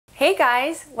Hey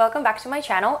guys, welcome back to my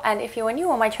channel, and if you are new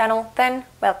on my channel, then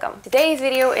welcome. Today's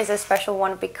video is a special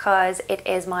one because it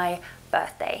is my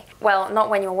birthday. Well, not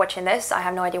when you're watching this, I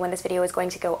have no idea when this video is going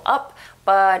to go up,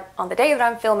 but on the day that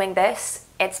I'm filming this,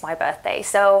 it's my birthday.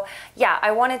 So yeah,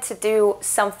 I wanted to do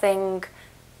something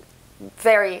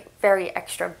very, very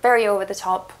extra, very over the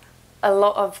top, a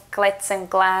lot of glitz and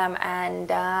glam, and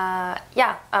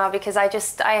because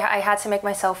I had to make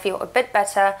myself feel a bit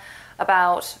better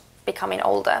about becoming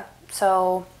older.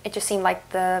 So it just seemed like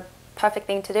the perfect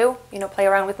thing to do, you know, play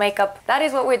around with makeup. That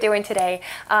is what we're doing today.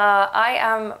 I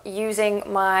am using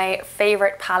my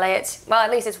favorite palette. Well, at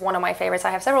least it's one of my favorites.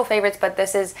 I have several favorites, but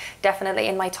this is definitely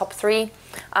in my top three.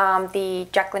 The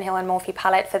Jaclyn Hill and Morphe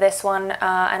palette for this one.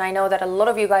 And I know that a lot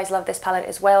of you guys love this palette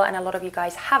as well, and a lot of you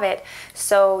guys have it.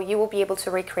 So you will be able to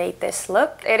recreate this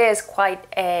look. It is quite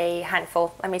a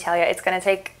handful, let me tell you. It's gonna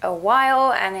take a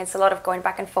while, and it's a lot of going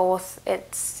back and forth.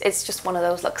 It's just one of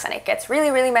those looks, and it gets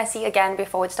really, really messy again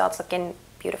before it starts looking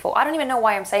beautiful. I don't even know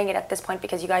why I'm saying it at this point,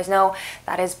 because you guys know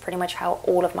that is pretty much how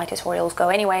all of my tutorials go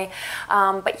anyway.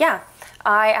 But yeah,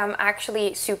 I am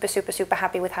actually super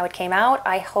happy with how it came out.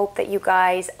 I hope that you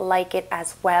guys like it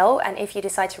as well, and if you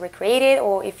decide to recreate it,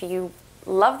 or if you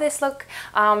love this look,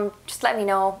 just let me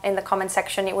know in the comment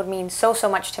section. It would mean so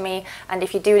much to me. And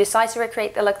if you do decide to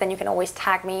recreate the look, then you can always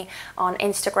tag me on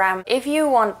Instagram. If you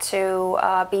want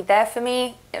to be there for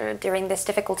me during this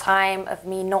difficult time of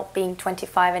me not being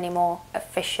 25 anymore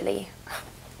officially,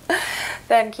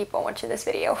 then keep on watching this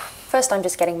video. First, I'm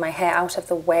just getting my hair out of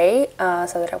the way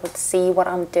so that I would see what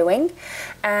I'm doing,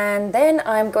 and then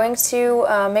I'm going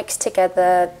to mix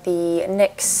together the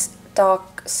NYX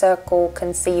Dark Circle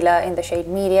Concealer in the shade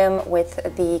Medium with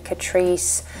the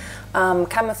Catrice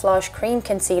Camouflage Cream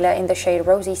Concealer in the shade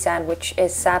Rosy Sand, which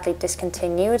is sadly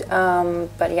discontinued.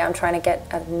 But yeah, I'm trying to get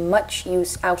as much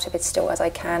use out of it still as I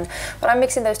can. But I'm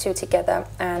mixing those two together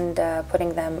and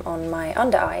putting them on my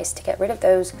under eyes to get rid of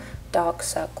those dark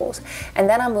circles. And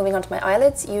then I'm moving on to my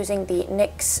eyelids using the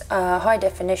NYX High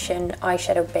Definition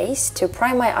Eyeshadow Base to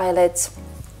prime my eyelids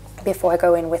before I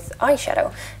go in with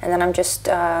eyeshadow. And then I'm just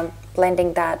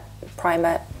blending that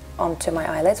primer onto my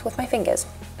eyelids with my fingers.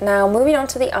 Now moving on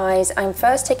to the eyes, I'm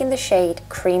first taking the shade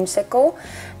Creamsicle,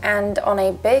 and on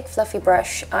a big fluffy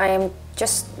brush I'm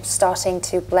just starting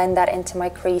to blend that into my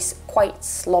crease quite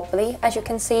sloppily, as you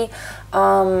can see.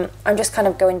 I'm just kind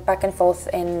of going back and forth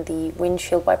in the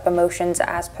windshield wiper motions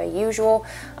as per usual.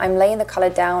 I'm laying the color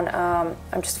down.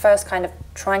 I'm just first kind of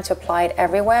trying to apply it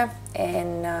everywhere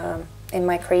in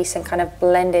my crease and kind of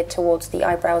blend it towards the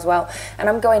eyebrow as well. And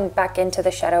I'm going back into the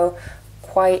shadow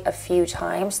quite a few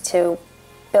times to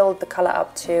build the color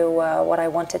up to what I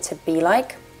want it to be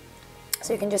like.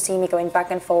 So you can just see me going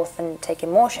back and forth and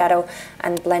taking more shadow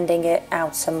and blending it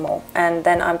out some more. And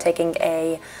then I'm taking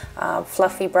a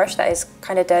fluffy brush that is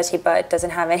kind of dirty, but it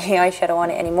doesn't have any eyeshadow on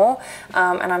it anymore.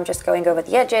 And I'm just going over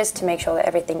the edges to make sure that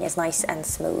everything is nice and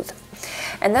smooth.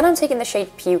 And then I'm taking the shade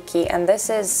Pukey, and this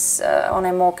is on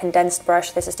a more condensed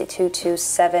brush. This is the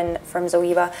 227 from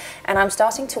Zoeva. And I'm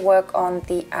starting to work on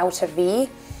the outer V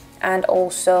and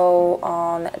also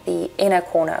on the inner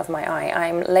corner of my eye.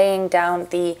 I'm laying down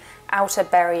the outer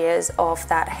barriers of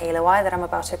that halo eye that I'm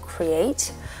about to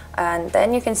create. And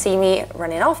then you can see me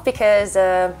running off because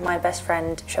my best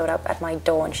friend showed up at my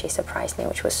door and she surprised me,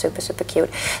 which was super cute.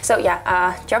 So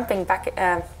yeah, jumping back,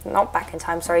 not back in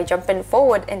time, sorry, jumping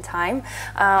forward in time,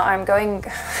 I'm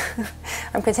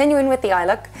continuing with the eye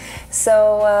look.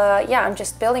 So yeah, I'm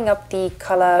just building up the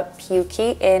color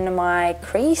Pukey in my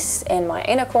crease, in my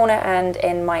inner corner and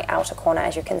in my outer corner,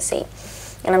 as you can see.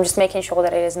 And I'm just making sure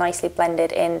that it is nicely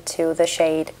blended into the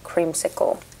shade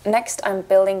Creamsicle. Next, I'm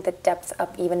building the depth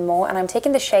up even more, and I'm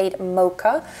taking the shade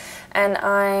Mocha, and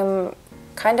I'm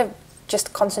kind of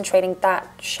just concentrating that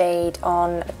shade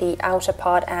on the outer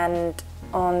part and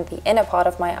on the inner part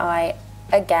of my eye,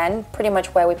 again, pretty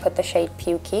much where we put the shade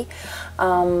Pukey.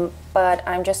 But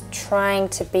I'm just trying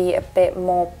to be a bit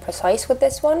more precise with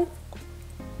this one.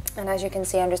 And as you can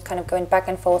see, I'm just kind of going back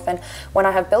and forth, and when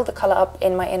I have built the color up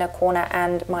in my inner corner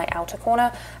and my outer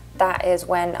corner, that is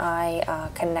when I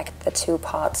connect the two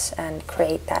parts and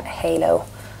create that halo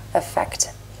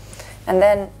effect. And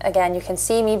then again, you can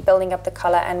see me building up the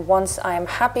color, and once I'm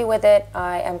happy with it,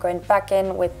 I am going back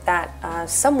in with that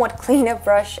somewhat cleaner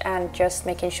brush and just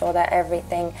making sure that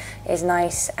everything is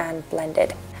nice and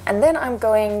blended. And then I'm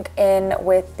going in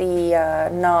with the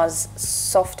NARS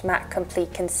Soft Matte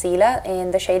Complete Concealer in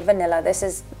the shade Vanilla. This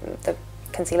is the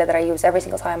concealer that I use every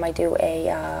single time I do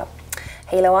a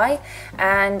halo eye,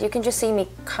 and you can just see me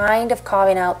kind of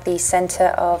carving out the center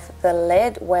of the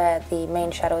lid where the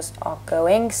main shadows are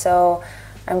going. So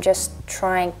I'm just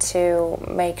trying to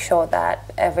make sure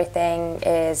that everything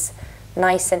is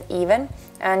nice and even.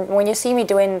 And when you see me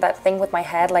doing that thing with my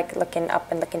head, like looking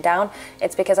up and looking down,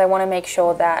 it's because I want to make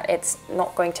sure that it's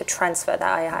not going to transfer,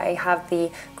 that I have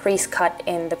the crease cut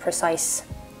in the precise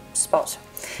spot.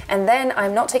 And then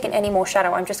I'm not taking any more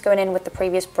shadow. I'm just going in with the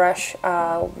previous brush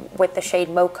with the shade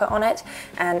Mocha on it,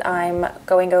 and I'm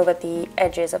going over the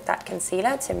edges of that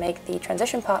concealer to make the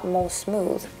transition part more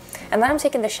smooth. And then I'm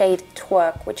taking the shade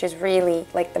Twerk, which is really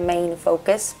like the main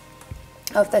focus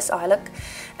of this eye look,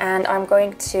 and I'm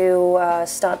going to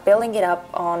start building it up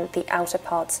on the outer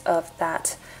parts of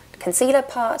that concealer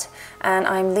part, and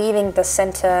I'm leaving the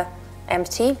center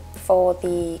empty for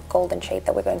the golden shade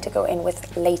that we're going to go in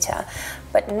with later.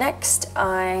 But next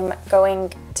I'm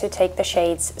going to take the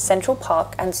shades Central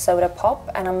Park and Soda Pop,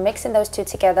 and I'm mixing those two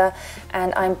together,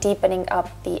 and I'm deepening up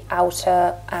the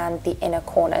outer and the inner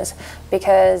corners,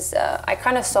 because I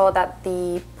kind of saw that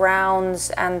the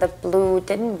browns and the blue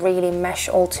didn't really mesh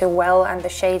all too well, and the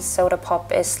shade Soda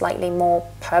Pop is slightly more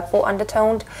purple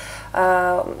undertoned,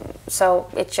 so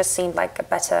it just seemed like a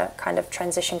better kind of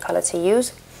transition color to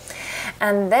use.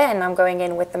 And then I'm going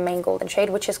in with the main golden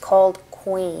shade, which is called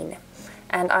Queen.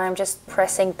 And I'm just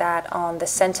pressing that on the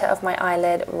center of my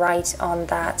eyelid, right on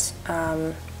that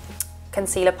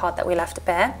concealer part that we left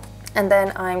bare. And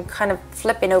then I'm kind of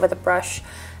flipping over the brush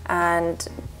and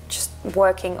just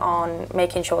working on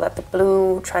making sure that the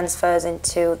blue transfers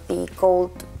into the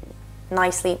gold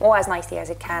nicely, or as nicely as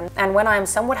it can. And when I'm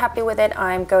somewhat happy with it,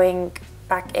 I'm going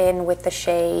back in with the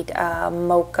shade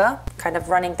Mocha, kind of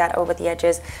running that over the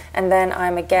edges, and then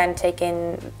I'm again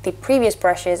taking the previous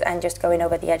brushes and just going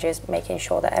over the edges, making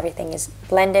sure that everything is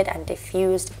blended and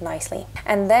diffused nicely.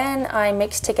 And then I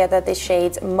mix together the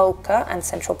shades Mocha and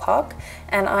Central Park,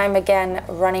 and I'm again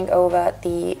running over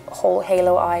the whole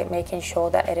halo eye, making sure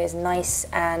that it is nice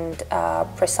and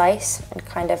precise and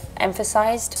kind of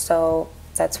emphasized. So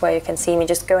that's where you can see me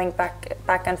just going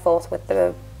back and forth with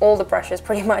all the brushes,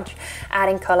 pretty much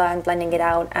adding color and blending it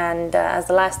out. And as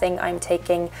the last thing, I'm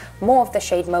taking more of the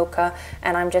shade Mocha,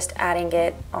 and I'm just adding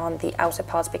it on the outer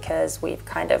parts, because we've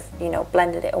kind of, you know,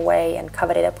 blended it away and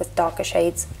covered it up with darker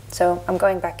shades. So I'm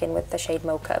going back in with the shade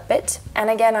Mocha a bit, and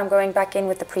again I'm going back in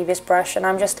with the previous brush, and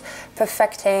I'm just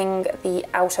perfecting the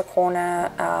outer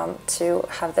corner to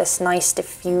have this nice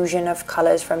diffusion of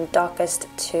colors from darkest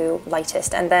to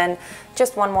lightest, and then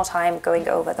just one more time going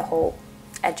over the whole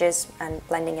edges and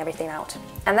blending everything out.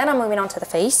 And then I'm moving on to the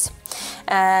face,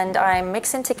 and I'm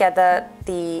mixing together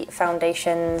the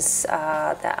foundations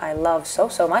that I love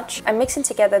so much. I'm mixing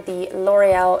together the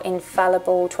L'Oreal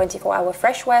Infallible 24-Hour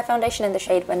Fresh Wear Foundation in the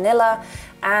shade Vanilla,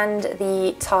 and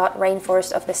the Tarte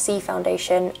Rainforest of the Sea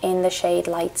Foundation in the shade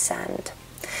Light Sand.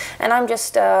 And I'm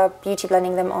just beauty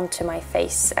blending them onto my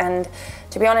face. And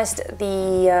to be honest,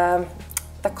 the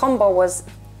combo was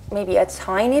maybe a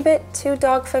tiny bit too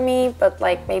dark for me, but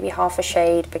like maybe half a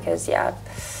shade, because yeah,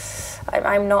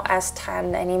 I'm not as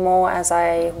tan anymore as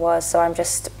I was, so I'm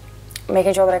just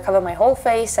making sure that I cover my whole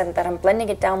face and that I'm blending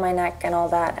it down my neck and all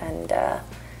that, and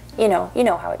you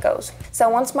know how it goes. So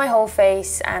once my whole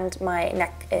face and my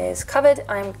neck is covered,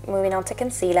 I'm moving on to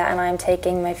concealer, and I'm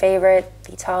taking my favorite,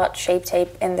 the Tarte Shape Tape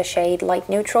in the shade Light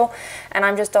Neutral, and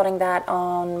I'm just dotting that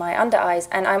on my under eyes,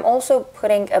 and I'm also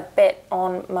putting a bit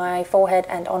on my forehead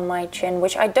and on my chin,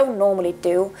 which I don't normally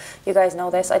do. You guys know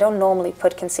this, I don't normally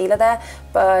put concealer there,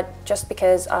 but just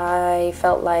because I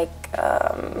felt like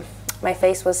my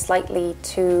face was slightly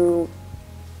too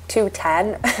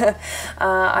tan,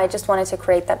 I just wanted to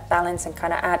create that balance and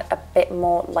kind of add a bit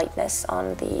more lightness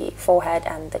on the forehead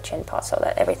and the chin part, so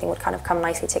that everything would kind of come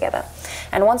nicely together.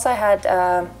 And once I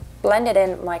had blended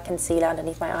in my concealer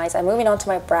underneath my eyes, I'm moving on to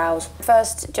my brows.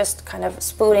 First, just kind of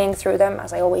spooling through them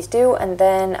as I always do, and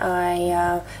then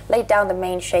I laid down the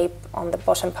main shape on the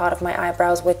bottom part of my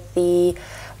eyebrows with the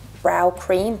Brow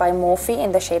Cream by Morphe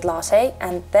in the shade Latte,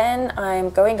 and then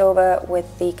I'm going over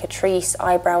with the Catrice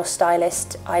Eyebrow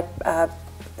Stylist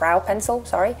brow pencil,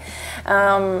 sorry,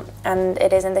 and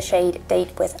it is in the shade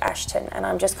Date with Ashton, and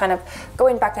I'm just kind of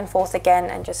going back and forth again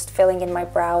and just filling in my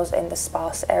brows in the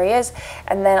sparse areas,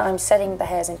 and then I'm setting the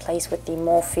hairs in place with the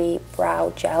Morphe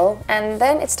Brow Gel. And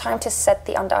then it's time to set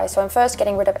the under eyes, so I'm first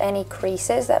getting rid of any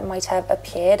creases that might have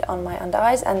appeared on my under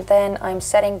eyes, and then I'm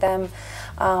setting them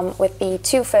with the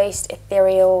Too Faced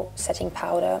Ethereal Setting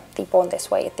Powder, the Born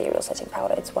This Way Ethereal Setting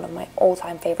Powder. It's one of my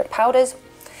all-time favorite powders.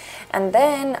 And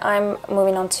then I'm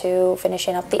moving on to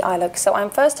finishing up the eye look. So I'm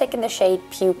first taking the shade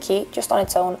Pukey just on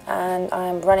its own, and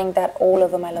I'm running that all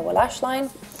over my lower lash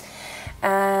line.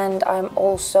 And I'm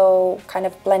also kind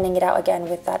of blending it out again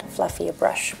with that fluffier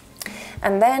brush.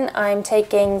 And then I'm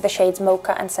taking the shades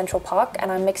Mocha and Central Park,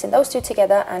 and I'm mixing those two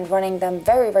together and running them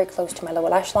very, very close to my lower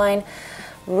lash line.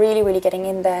 Really, really getting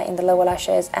in there in the lower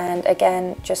lashes, and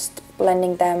again, just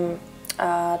blending them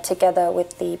together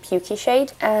with the Pukey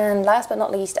shade. And last but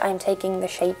not least, I'm taking the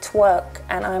shade Twerk,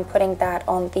 and I'm putting that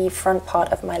on the front part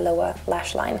of my lower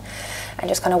lash line and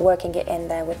just kind of working it in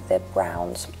there with the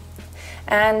browns.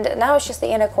 And now it's just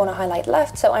the inner corner highlight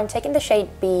left, so I'm taking the shade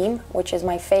Beam, which is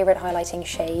my favorite highlighting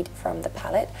shade from the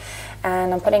palette,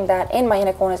 and I'm putting that in my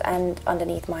inner corners and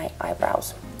underneath my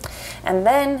eyebrows. And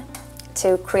then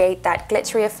to create that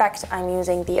glittery effect, I'm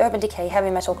using the Urban Decay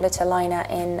Heavy Metal Glitter Liner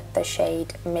in the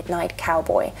shade Midnight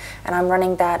Cowboy, and I'm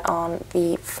running that on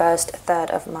the first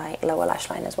third of my lower lash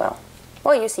line as well.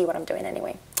 Well, you see what I'm doing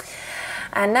anyway.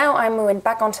 And now I'm moving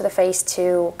back onto the face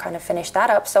to kind of finish that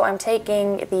up. So I'm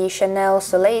taking the Chanel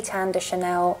Soleil Tan de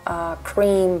Chanel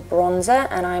cream bronzer,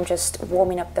 and I'm just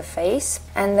warming up the face.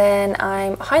 And then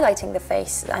I'm highlighting the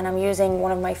face, and I'm using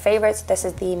one of my favorites. This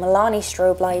is the Milani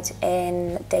Strobe Light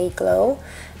in Day Glow.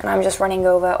 And I'm just running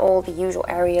over all the usual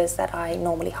areas that I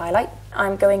normally highlight.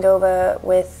 I'm going over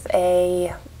with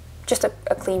just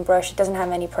a clean brush. It doesn't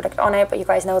have any product on it, but you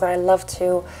guys know that I love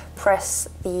to press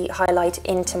the highlight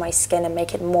into my skin and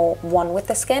make it more one with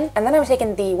the skin. And then I'm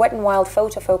taking the Wet n Wild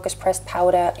Photo Focus Pressed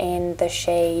Powder in the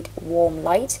shade Warm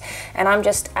Light, and I'm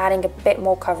just adding a bit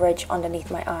more coverage underneath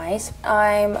my eyes.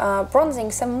 I'm bronzing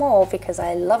some more because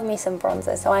I love me some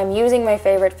bronzer, so I'm using my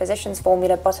favorite Physicians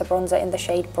Formula Butter Bronzer in the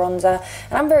shade Bronzer,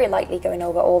 and I'm very lightly going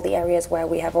over all the areas where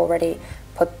we have already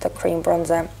put the cream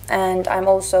bronzer. And I'm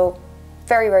also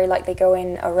very, very lightly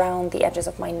going around the edges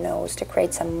of my nose to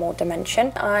create some more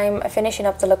dimension. I'm finishing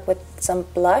up the look with some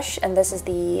blush, and this is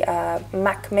the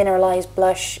MAC Mineralized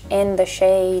Blush in the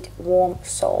shade Warm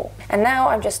Soul. And now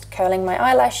I'm just curling my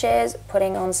eyelashes,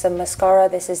 putting on some mascara.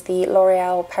 This is the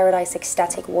L'Oreal Paradise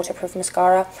Extatic Waterproof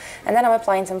Mascara. And then I'm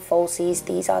applying some falsies.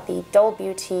 These are the Doll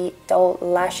Beauty Doll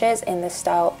Lashes in the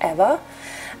style Ever.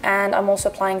 And I'm also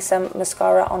applying some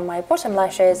mascara on my bottom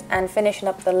lashes and finishing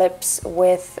up the lips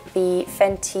with the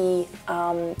Fenty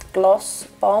Gloss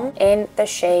Bomb in the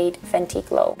shade Fenty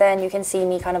Glow. Then you can see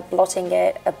me kind of blotting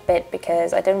it a bit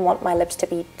because I didn't want my lips to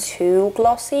be too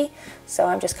glossy. So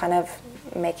I'm just kind of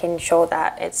making sure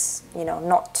that it's, you know,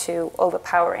 not too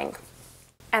overpowering.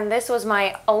 And this was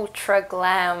my ultra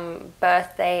glam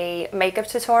birthday makeup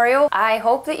tutorial. I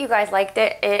hope that you guys liked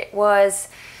it. It was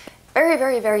very,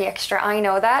 very, very extra, I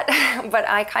know that, but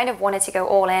I kind of wanted to go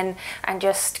all in and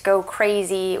just go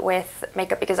crazy with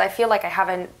makeup because I feel like I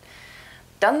haven't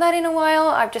done that in a while.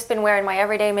 I've just been wearing my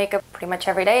everyday makeup pretty much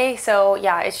every day. So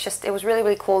yeah, it was really,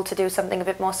 really cool to do something a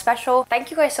bit more special. Thank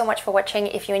you guys so much for watching.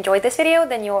 If you enjoyed this video,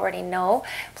 then you already know.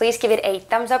 Please give it a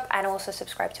thumbs up and also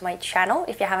subscribe to my channel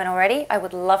if you haven't already. I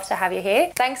would love to have you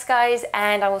here. Thanks guys,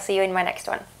 and I will see you in my next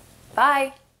one.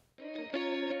 Bye.